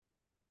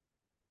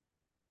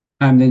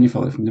I'm Daniel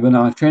Foley from the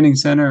Abundant Life Training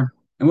Center,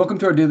 and welcome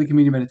to our daily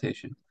community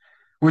meditation,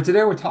 where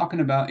today we're talking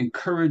about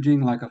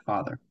encouraging like a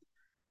father.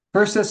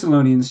 First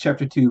Thessalonians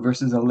chapter 2,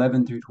 verses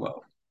 11 through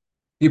 12.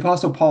 The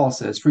Apostle Paul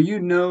says, "For you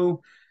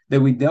know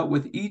that we dealt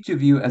with each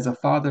of you as a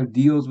father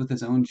deals with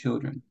his own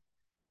children,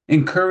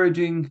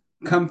 encouraging,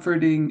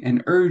 comforting,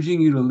 and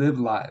urging you to live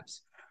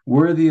lives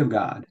worthy of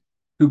God,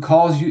 who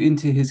calls you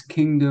into his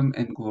kingdom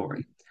and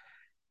glory."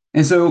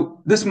 And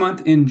so this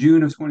month in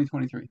June of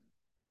 2023,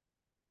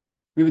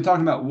 we've been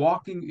talking about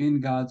walking in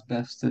God's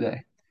best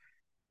today.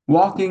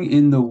 Walking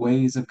in the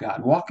ways of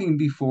God, walking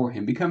before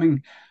Him,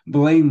 becoming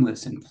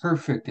blameless and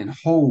perfect and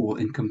whole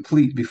and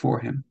complete before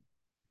Him.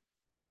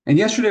 And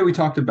yesterday we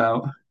talked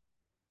about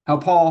how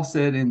Paul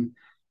said in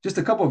just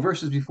a couple of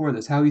verses before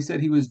this, how he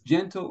said he was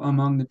gentle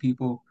among the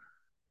people,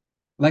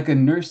 like a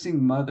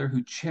nursing mother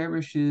who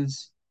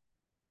cherishes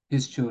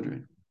his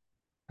children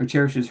or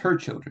cherishes her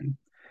children.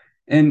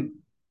 And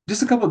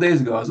just a couple of days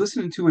ago, I was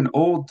listening to an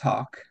old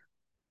talk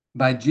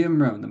by Jim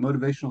Rohn, the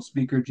motivational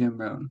speaker Jim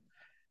Rohn.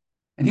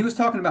 And he was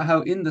talking about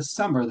how in the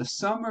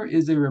summer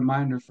is a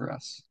reminder for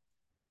us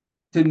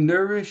to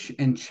nourish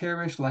and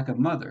cherish like a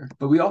mother,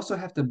 but we also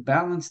have to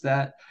balance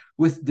that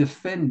with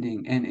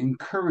defending and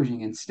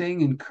encouraging and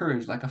staying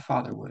encouraged like a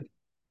father would.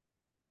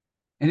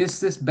 And it's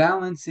this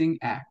balancing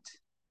act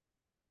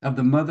of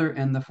the mother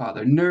and the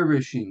father,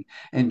 nourishing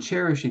and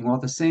cherishing while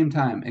at the same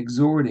time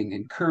exhorting,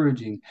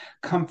 encouraging,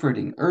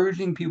 comforting,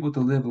 urging people to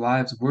live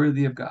lives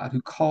worthy of God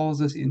who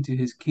calls us into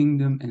his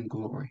kingdom and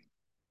glory.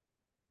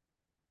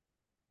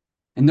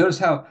 And notice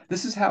how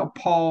this is how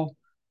Paul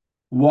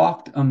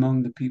walked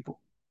among the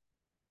people.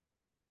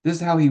 This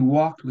is how he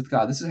walked with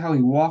God. This is how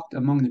he walked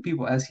among the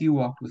people as he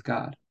walked with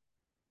God.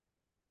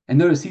 And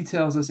notice he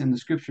tells us in the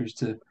scriptures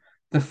to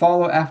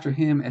follow after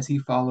him as he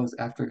follows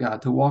after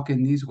God, to walk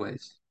in these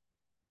ways.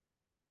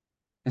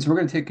 And so we're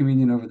going to take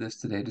communion over this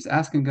today, just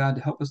asking God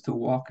to help us to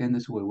walk in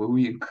this way where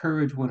we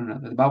encourage one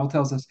another. The Bible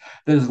tells us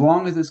that as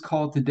long as it's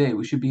called today,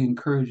 we should be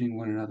encouraging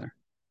one another.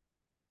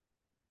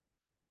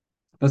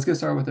 Let's get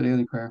started with the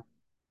daily prayer,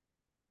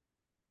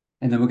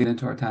 and then we'll get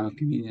into our time of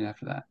communion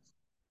after that.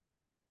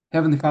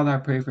 Heavenly Father, I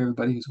pray for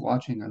everybody who's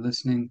watching or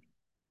listening,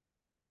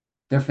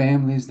 their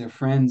families, their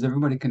friends,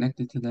 everybody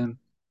connected to them,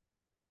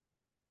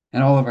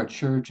 and all of our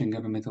church and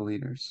governmental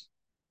leaders.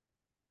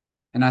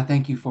 And I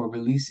thank you for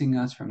releasing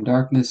us from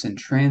darkness and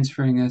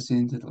transferring us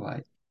into the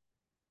light,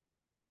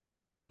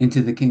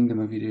 into the kingdom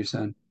of your dear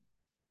Son.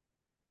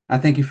 I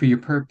thank you for your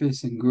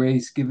purpose and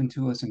grace given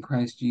to us in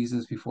Christ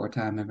Jesus before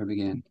time ever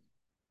began.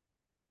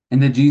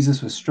 And that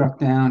Jesus was struck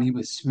down, he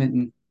was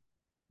smitten,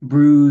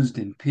 bruised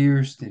and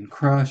pierced and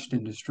crushed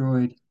and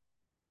destroyed.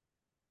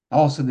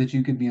 Also, that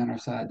you could be on our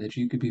side, that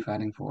you could be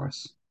fighting for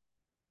us.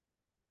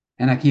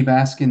 And I keep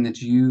asking that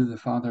you, the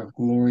Father of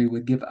glory,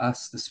 would give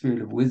us the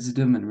spirit of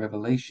wisdom and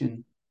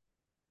revelation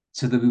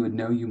so that we would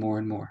know you more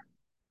and more.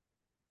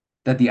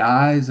 That the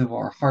eyes of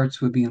our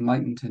hearts would be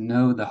enlightened to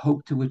know the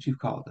hope to which you've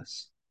called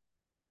us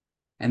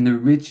and the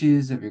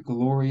riches of your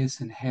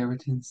glorious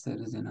inheritance that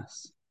is in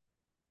us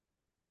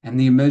and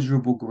the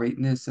immeasurable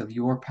greatness of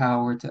your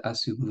power to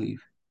us who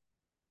believe.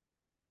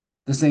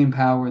 The same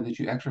power that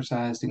you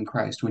exercised in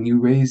Christ when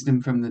you raised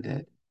him from the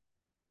dead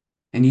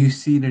and you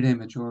seated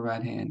him at your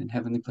right hand in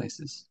heavenly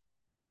places,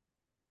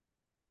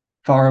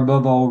 far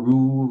above all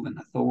rule and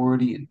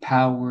authority and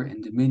power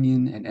and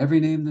dominion and every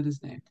name that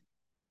is named,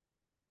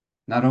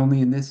 not only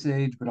in this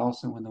age, but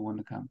also in the one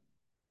to come.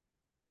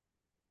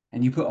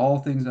 And you put all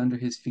things under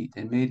his feet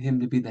and made him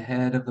to be the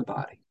head of the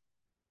body,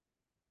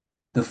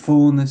 the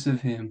fullness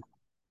of him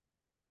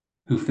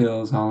who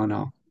fills all in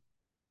all.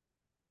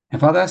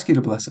 And Father, I ask you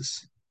to bless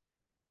us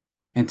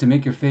and to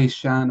make your face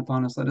shine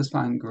upon us. Let us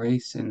find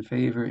grace and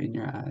favor in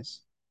your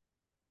eyes.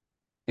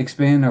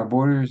 Expand our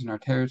borders and our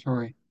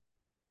territory.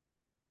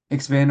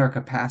 Expand our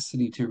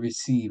capacity to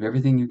receive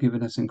everything you've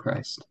given us in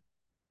Christ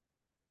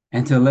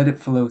and to let it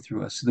flow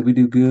through us so that we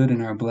do good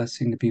and are a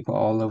blessing to people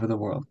all over the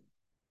world.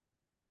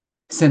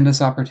 Send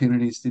us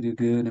opportunities to do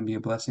good and be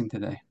a blessing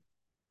today.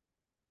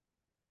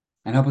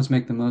 And help us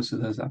make the most of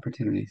those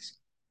opportunities.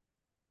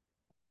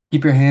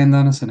 Keep your hand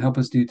on us and help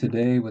us do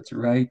today what's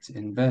right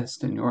and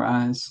best in your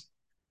eyes,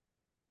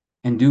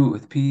 and do it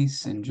with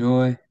peace and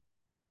joy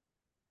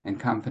and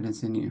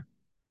confidence in you.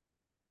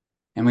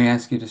 And we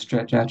ask you to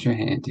stretch out your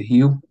hand to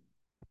heal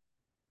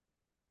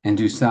and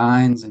do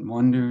signs and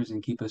wonders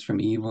and keep us from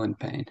evil and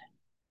pain.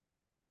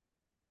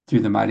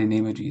 Through the mighty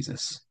name of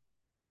Jesus.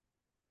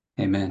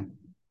 Amen.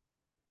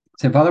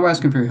 Say, Father, we're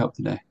asking for your help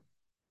today.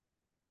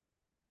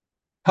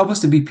 Help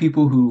us to be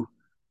people who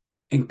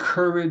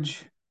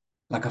encourage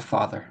like a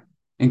father,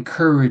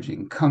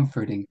 encouraging,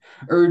 comforting,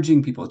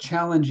 urging people,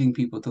 challenging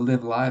people to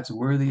live lives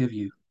worthy of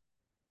you.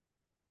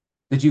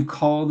 That you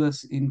called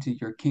us into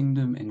your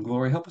kingdom and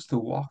glory. Help us to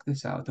walk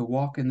this out, to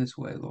walk in this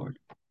way, Lord.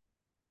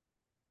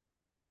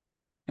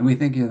 And we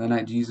thank you the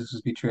night Jesus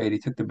was betrayed, he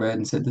took the bread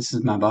and said, "This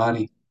is my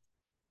body,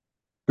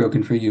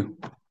 broken for you.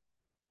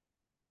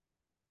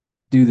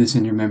 Do this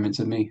in remembrance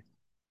of me."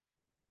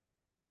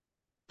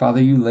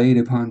 Father, you laid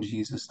upon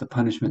Jesus the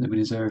punishment that we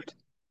deserved.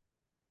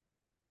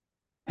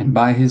 And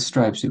by his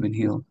stripes we've been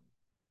healed.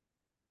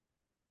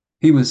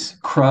 He was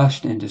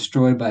crushed and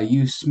destroyed by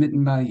you,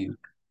 smitten by you,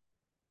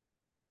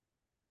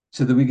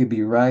 so that we could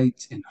be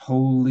right and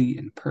holy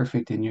and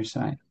perfect in your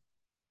sight,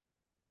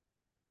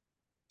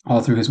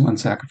 all through his one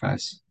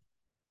sacrifice.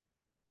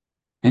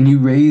 And you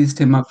raised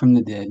him up from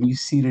the dead, and you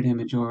seated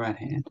him at your right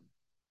hand.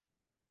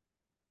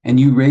 And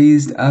you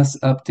raised us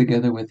up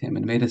together with him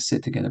and made us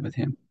sit together with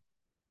him.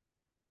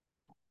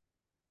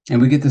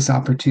 And we get this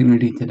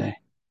opportunity today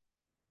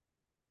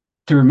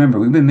to remember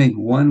we've been made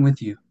one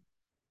with you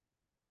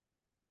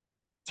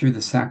through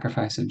the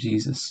sacrifice of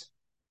Jesus.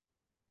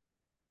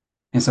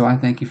 And so I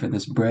thank you for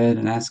this bread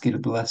and ask you to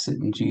bless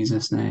it in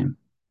Jesus' name.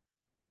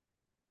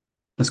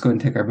 Let's go ahead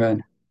and take our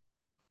bread.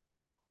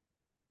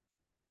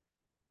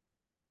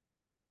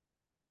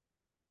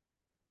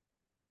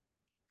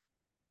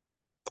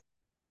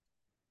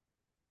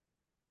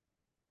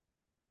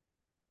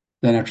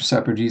 Then after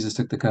supper, Jesus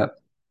took the cup.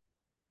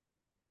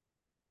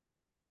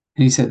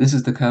 And he said, "This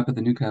is the cup of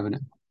the new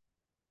covenant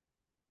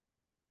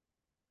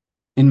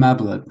in my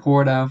blood,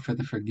 poured out for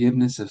the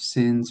forgiveness of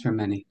sins for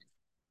many.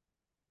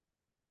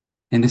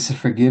 And this is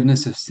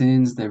forgiveness of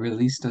sins that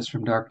released us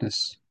from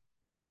darkness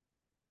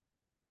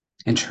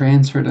and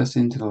transferred us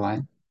into the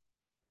light,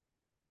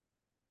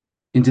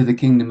 into the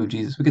kingdom of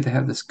Jesus." We get to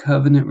have this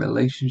covenant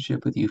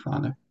relationship with you,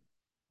 Father,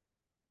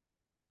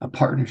 a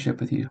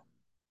partnership with you.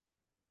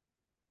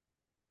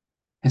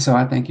 And so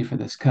I thank you for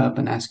this cup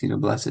and ask you to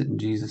bless it in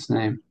Jesus'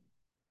 name.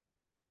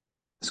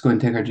 Let's go ahead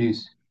and take our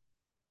juice.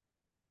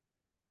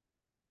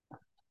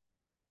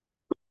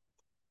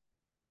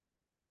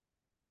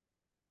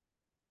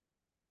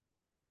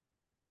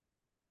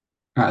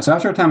 All right, so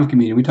after our time of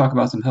communion, we talk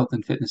about some health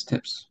and fitness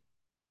tips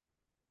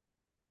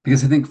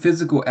because I think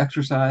physical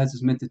exercise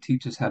is meant to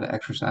teach us how to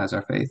exercise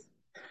our faith.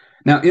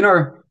 Now, in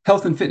our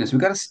health and fitness,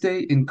 we've got to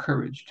stay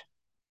encouraged.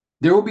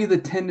 There will be the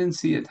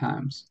tendency at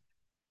times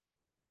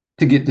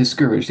to get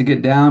discouraged, to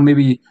get down.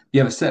 Maybe you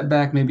have a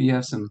setback, maybe you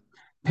have some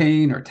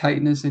pain or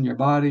tightness in your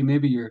body,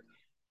 maybe your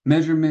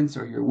measurements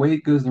or your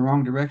weight goes the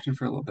wrong direction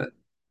for a little bit.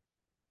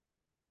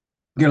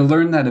 You got to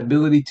learn that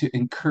ability to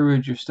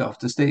encourage yourself,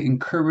 to stay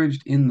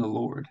encouraged in the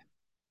Lord,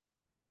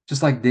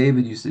 just like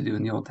David used to do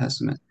in the Old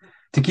Testament,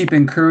 to keep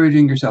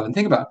encouraging yourself. And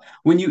think about it,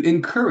 when you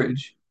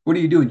encourage, what are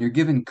you doing? You're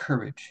giving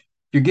courage.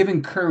 You're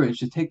giving courage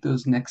to take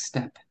those next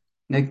steps.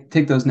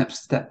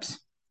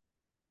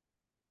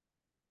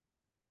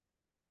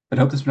 But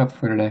I hope this was helpful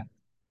for today.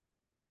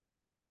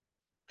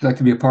 If you'd like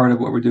to be a part of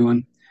what we're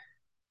doing,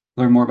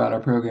 learn more about our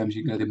programs,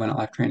 you can go to the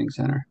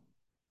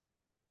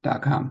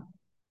AbundantLifeTrainingCenter.com.